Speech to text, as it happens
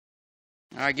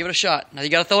All right, give it a shot. Now you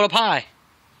gotta throw it up high.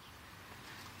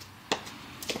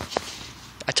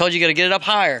 I told you you gotta get it up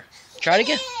higher. Try it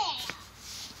again.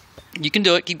 You can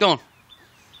do it. Keep going.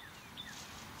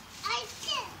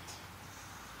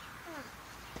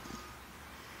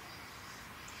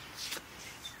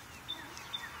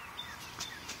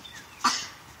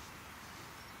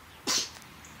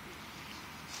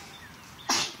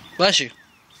 Bless you.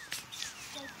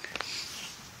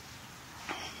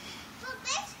 For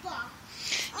baseball.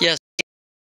 Yes.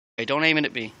 Okay, don't aim it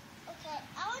at me. Okay,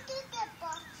 I want to do the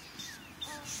ball.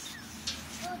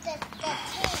 The pin.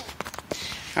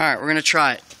 All right, we're gonna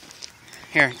try it.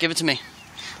 Here, give it to me.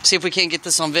 See if we can't get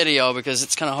this on video because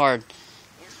it's kind of hard.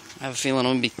 I have a feeling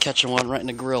I'm gonna be catching one right in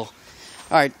the grill.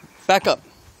 All right, back up.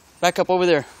 Back up over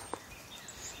there.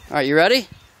 All right, you ready?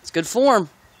 It's good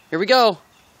form. Here we go.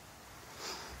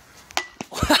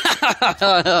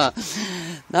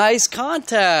 Nice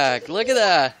contact. Look at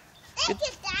that.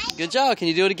 Good job. Can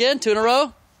you do it again? 2 in a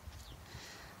row?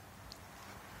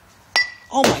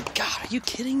 Oh my God, are you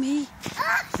kidding me?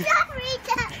 Oh, sorry,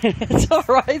 Dad. It's all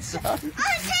right, son. I'll take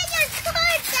your car,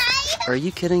 Dad. Are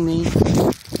you kidding me?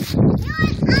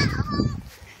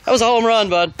 That That was a home run,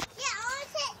 bud. Yeah, I want to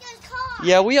take your car.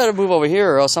 Yeah, we gotta move over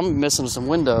here or else I'm missing some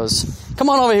windows. Come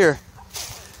on over here.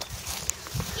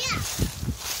 Yeah.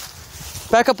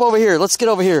 Back up over here. Let's get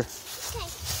over here. Okay.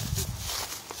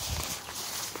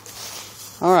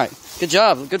 All right. Good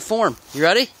job. Good form. You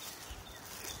ready?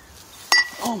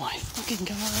 Oh my fucking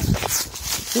God.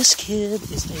 This kid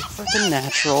is a freaking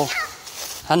natural.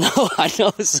 I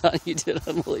know, son. You did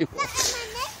unbelievable.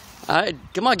 All right.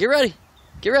 Come on. Get ready.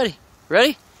 Get ready.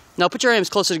 Ready? Now put your arms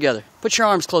closer together. Put your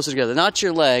arms closer together. Not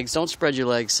your legs. Don't spread your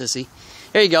legs, sissy.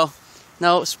 There you go.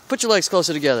 Now put your legs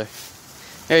closer together.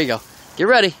 There you go. Get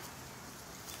ready.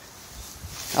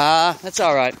 That's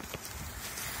all right.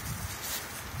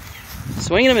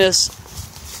 Swing and a miss.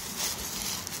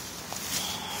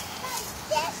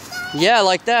 Yeah,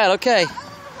 like that. Okay.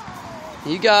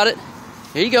 You got it.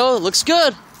 Here you go. It looks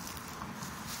good.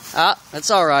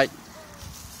 That's all right.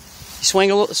 You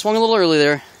swung a little early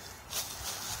there.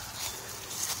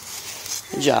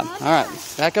 Good job. All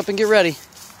right. Back up and get ready.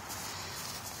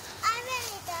 I'm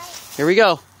ready, Dad. Here we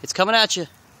go. It's coming at you.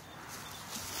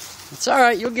 It's all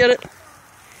right. You'll get it.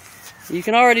 You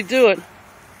can already do it.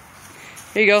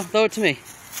 Here you go. Throw it to me.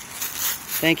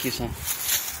 Thank you, son.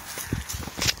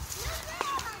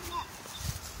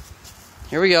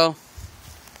 Here we go.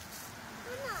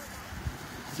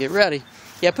 Get ready.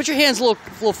 Yeah, put your hands a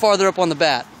little farther up on the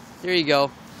bat. There you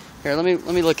go. Here, let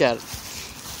me look at it.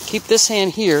 Keep this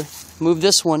hand here. Move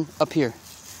this one up here.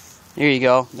 There you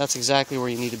go. That's exactly where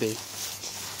you need to be.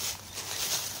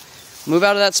 Move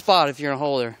out of that spot if you're in a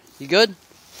hole there. You good?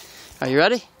 Are you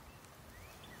ready?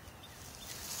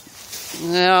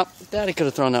 Yeah, Daddy could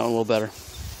have thrown that one a little better.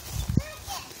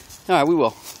 All right, we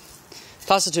will.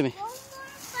 Toss it to me.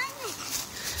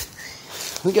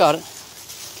 We got it.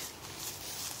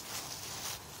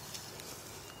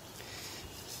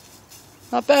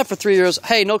 Not bad for 3 years.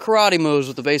 Hey, no karate moves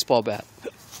with the baseball bat.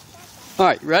 All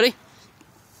right, you ready?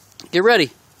 Get ready.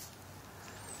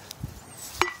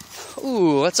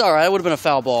 Ooh, that's all right. That would have been a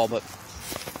foul ball, but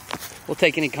we'll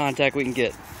take any contact we can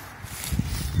get.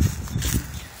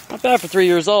 Not bad for 3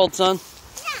 years old, son.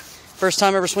 First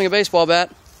time ever swing a baseball bat.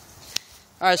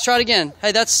 All right, let's try it again.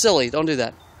 Hey, that's silly. Don't do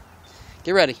that.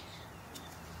 Get ready.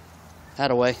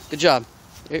 Atta-way. Good job.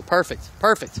 Perfect.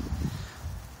 Perfect.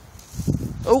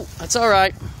 Oh, that's all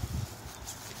right.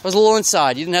 It was a little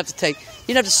inside. You didn't have to take.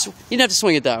 You didn't have to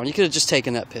swing it that one. You could have just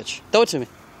taken that pitch. Throw it to me.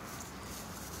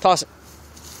 Toss it.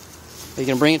 Are you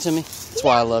gonna bring it to me? That's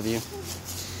why I love you.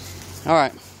 All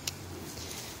right.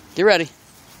 Get ready.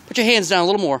 Put your hands down a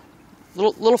little more.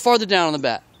 Little farther down on the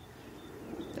bat.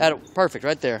 Perfect,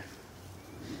 right there.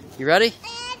 You ready?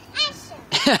 And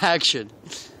action. Action.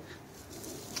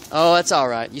 Oh, that's all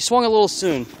right. You swung a little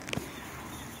soon.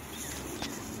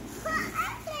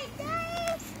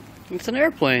 It's an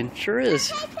airplane. Sure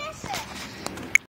is.